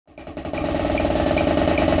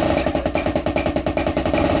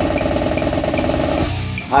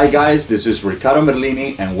Hi guys, this is Riccardo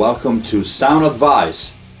Merlini and welcome to Sound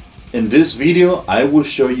Advice. In this video I will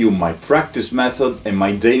show you my practice method and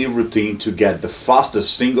my daily routine to get the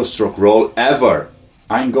fastest single stroke roll ever.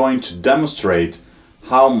 I'm going to demonstrate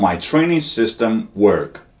how my training system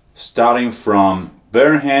works, starting from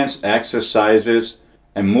bare hands exercises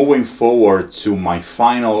and moving forward to my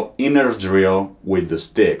final inner drill with the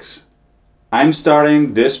sticks. I'm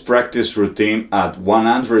starting this practice routine at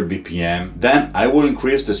 100 BPM, then I will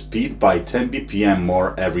increase the speed by 10 BPM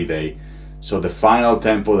more every day. So the final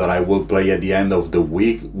tempo that I will play at the end of the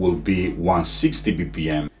week will be 160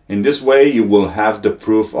 BPM. In this way you will have the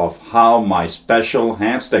proof of how my special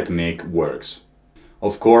hands technique works.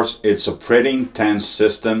 Of course, it's a pretty intense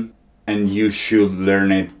system and you should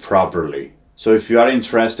learn it properly. So if you are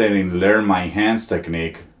interested in learn my hands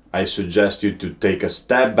technique, I suggest you to take a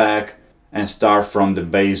step back and start from the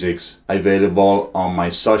basics available on my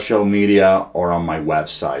social media or on my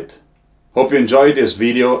website. Hope you enjoyed this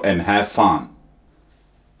video and have fun.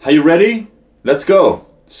 Are you ready? Let's go!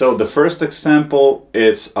 So the first example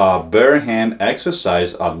is a bare hand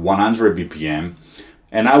exercise at 100 BPM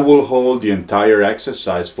and I will hold the entire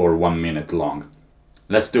exercise for 1 minute long.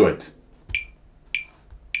 Let's do it!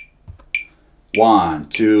 1,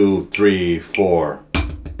 2, 3, 4.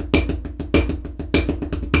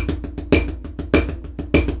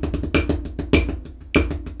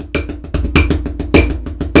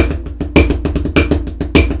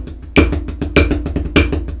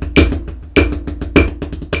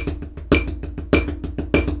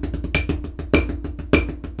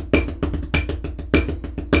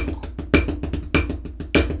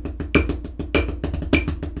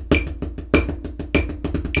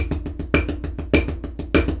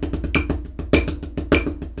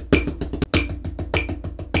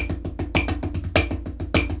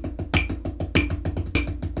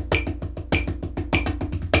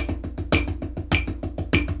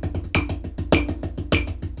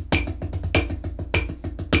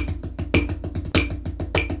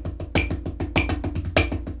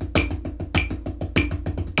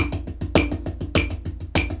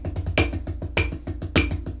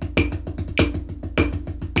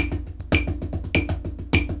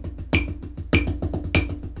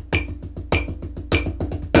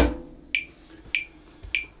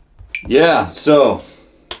 Yeah, so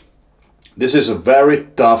this is a very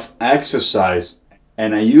tough exercise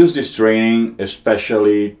and I use this training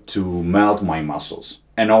especially to melt my muscles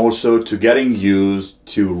and also to getting used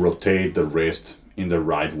to rotate the wrist in the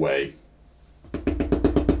right way.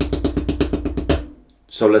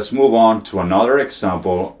 So let's move on to another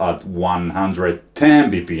example at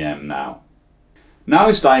 110 BPM now. Now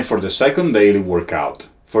it's time for the second daily workout.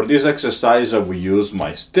 For this exercise I will use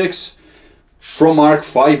my sticks from arc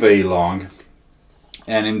 5A long,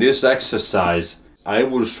 and in this exercise I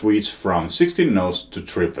will switch from 16 notes to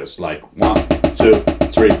triples like 1, 2,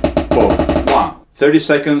 3, 4, 1. 30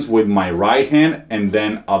 seconds with my right hand and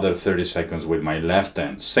then other 30 seconds with my left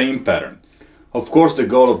hand, same pattern. Of course the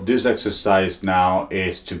goal of this exercise now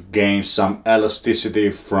is to gain some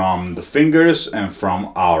elasticity from the fingers and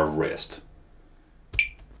from our wrist.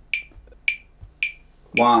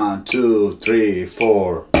 1, 2, 3,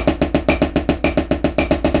 4.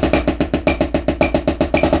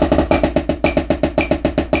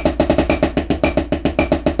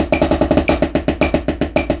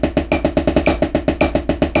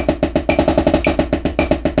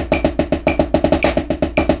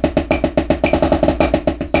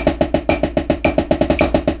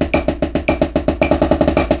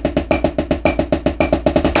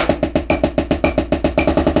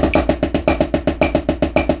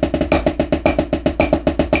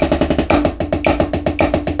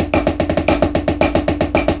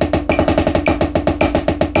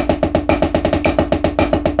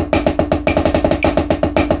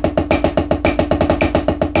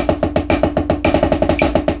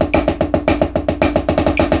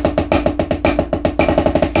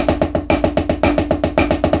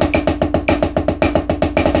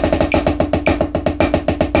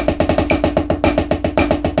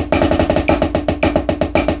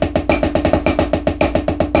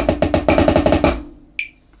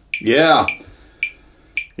 Yeah,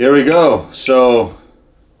 here we go. So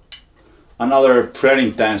another pretty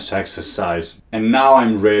intense exercise, and now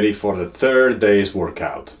I'm ready for the third day's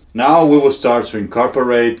workout. Now we will start to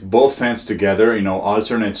incorporate both hands together,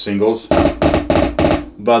 alternate singles,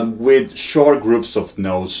 but with short groups of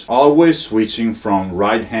notes, always switching from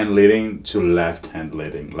right hand leading to left hand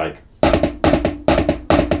leading, like.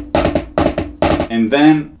 And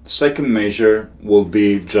then second measure will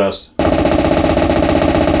be just.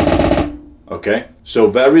 Okay, so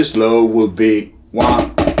very slow will be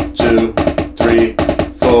 1,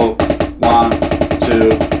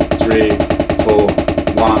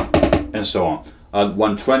 so on. At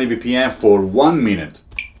 120 BPM for 1 minute.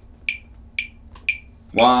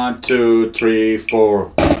 1, 2, 3,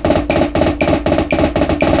 4.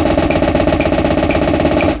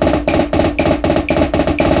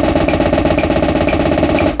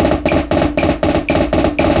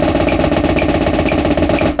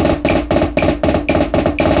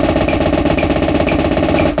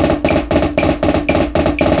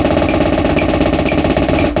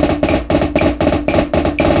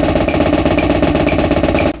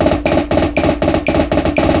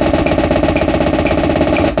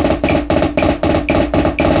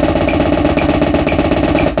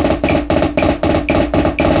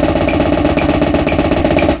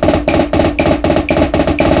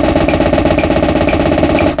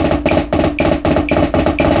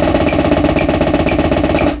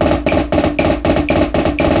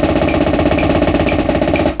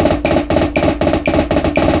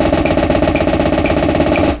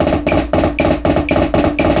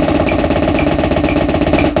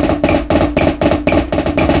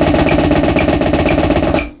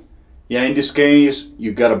 Yeah, in this case,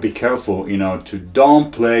 you gotta be careful, to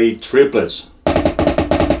don't play triplets.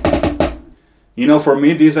 For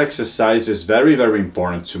me, this exercise is very, very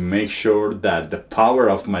important to make sure that the power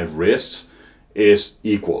of my wrists is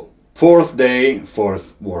equal. Fourth day,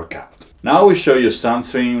 fourth workout. Now I will show you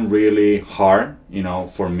something really hard,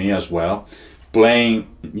 for me as well, playing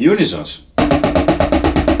unisons.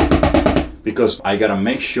 Because I gotta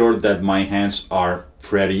make sure that my hands are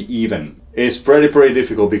pretty even. It's pretty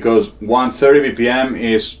difficult because 130 BPM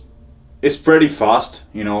is pretty fast,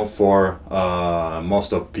 for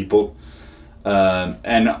most of people.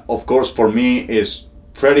 And of course for me it's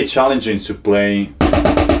pretty challenging to play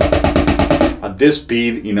at this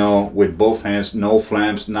speed, with both hands, no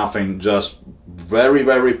flaps, nothing, just very,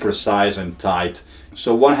 very precise and tight.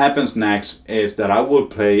 So what happens next is that I will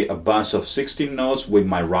play a bunch of 16 notes with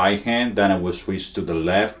my right hand, then I will switch to the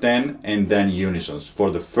left hand, and then unisons for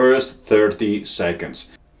the first 30 seconds.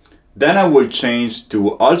 Then I will change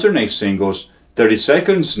to alternate singles, 30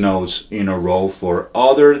 seconds notes in a row for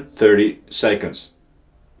other 30 seconds.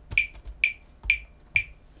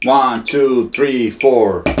 1, 2, 3,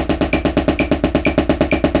 4.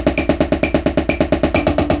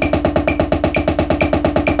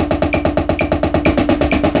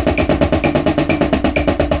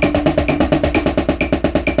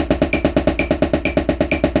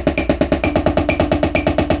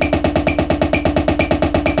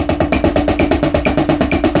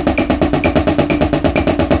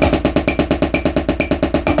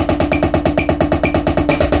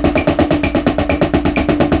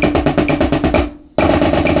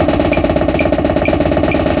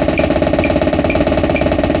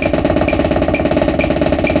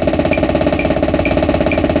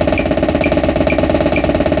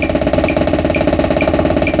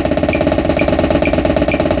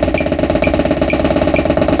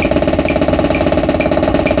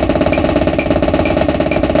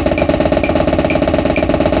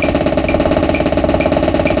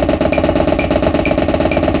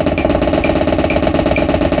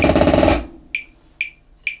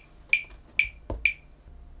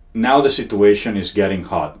 Now the situation is getting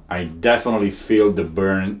hot. I definitely feel the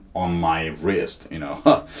burn on my wrist,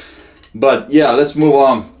 But yeah, let's move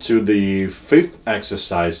on to the fifth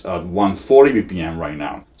exercise at 140 BPM right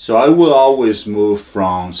now. So I will always move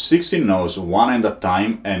from 16 notes one at a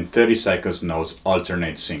time and 30 seconds notes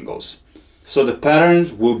alternate singles. So the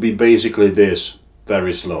patterns will be basically this,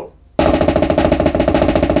 very slow.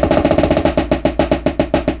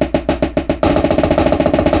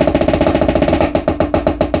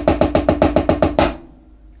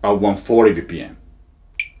 At 140 BPM.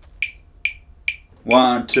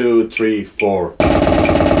 1, 2, 3, 4.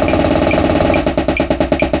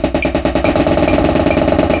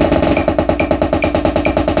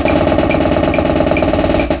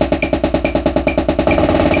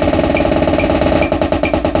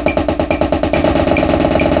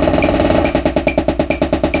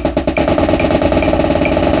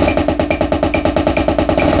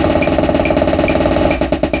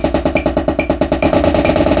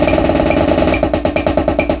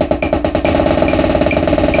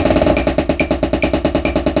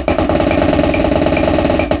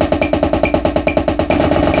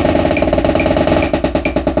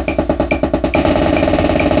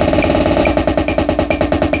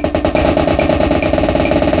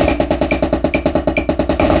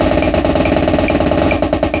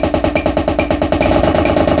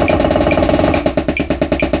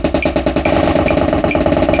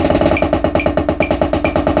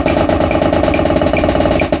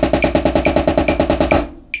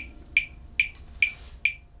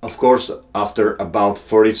 course, after about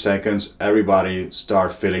 40 seconds, everybody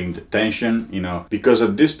start feeling the tension, because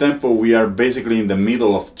at this tempo we are basically in the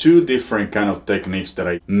middle of two different kind of techniques that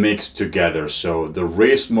I mix together. So the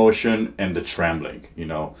wrist motion and the trembling,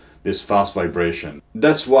 this fast vibration.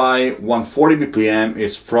 That's why 140 BPM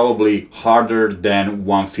is probably harder than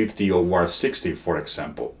 150 or 160, for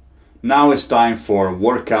example. Now it's time for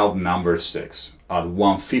workout number 6 at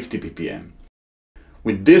 150 BPM.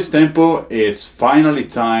 With this tempo, it's finally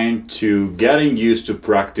time to getting used to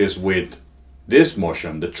practice with this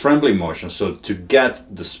motion, the trembling motion, so to get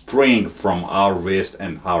the spring from our wrist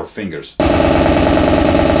and our fingers.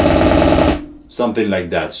 Something like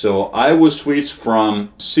that. So I will switch from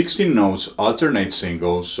 16 notes, alternate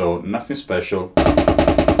singles, so nothing special.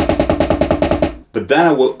 But then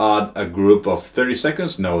I will add a group of 30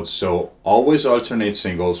 seconds notes, so always alternate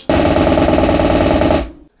singles.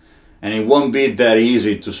 And it won't be that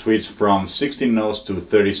easy to switch from 16 notes to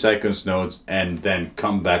 30 seconds notes and then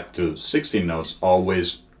come back to 16 notes,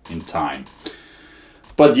 always in time.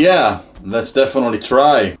 But yeah, let's definitely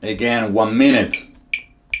try. Again, 1 minute.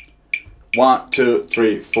 1, 2,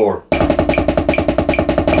 3, 4.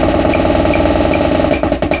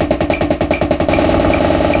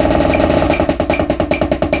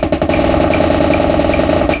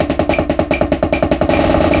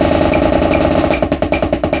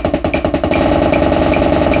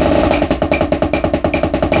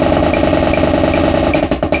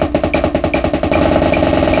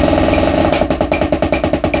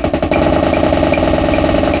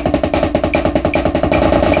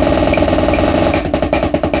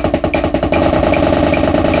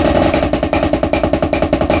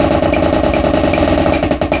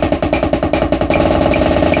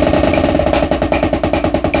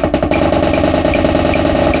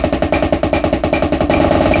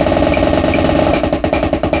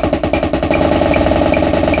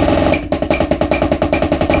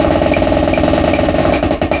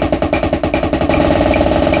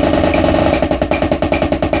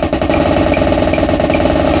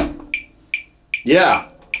 Yeah,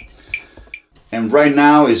 and right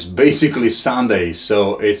now is basically Sunday,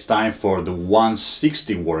 so it's time for the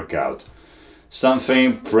 160 workout.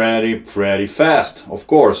 Something pretty fast, of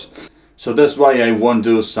course. So that's why I won't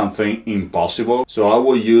do something impossible. So I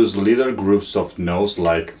will use little groups of notes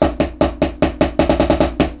like,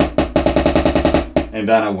 and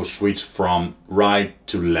then I will switch from right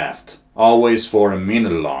to left, always for a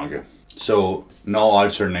minute long. So no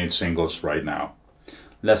alternate singles right now.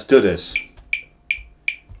 Let's do this.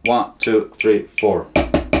 1, 2, 3, 4.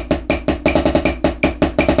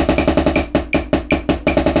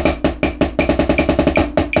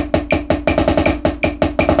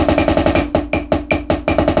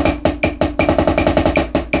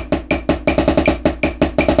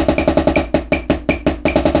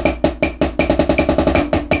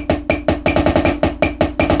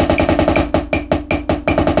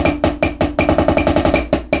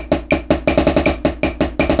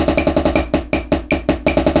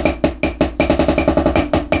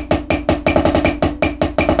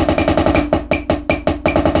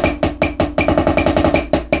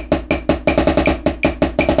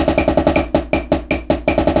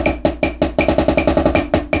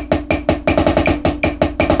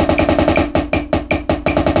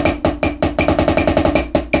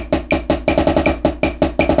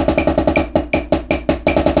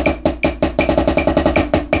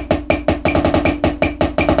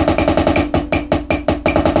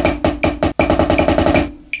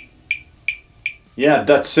 Yeah,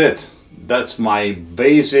 that's it. That's my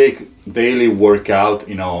basic daily workout.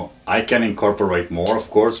 I can incorporate more, of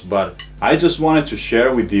course, but I just wanted to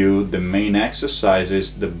share with you the main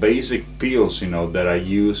exercises, the basic pills, that I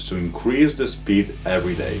use to increase the speed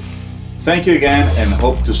every day. Thank you again, and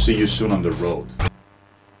hope to see you soon on the road.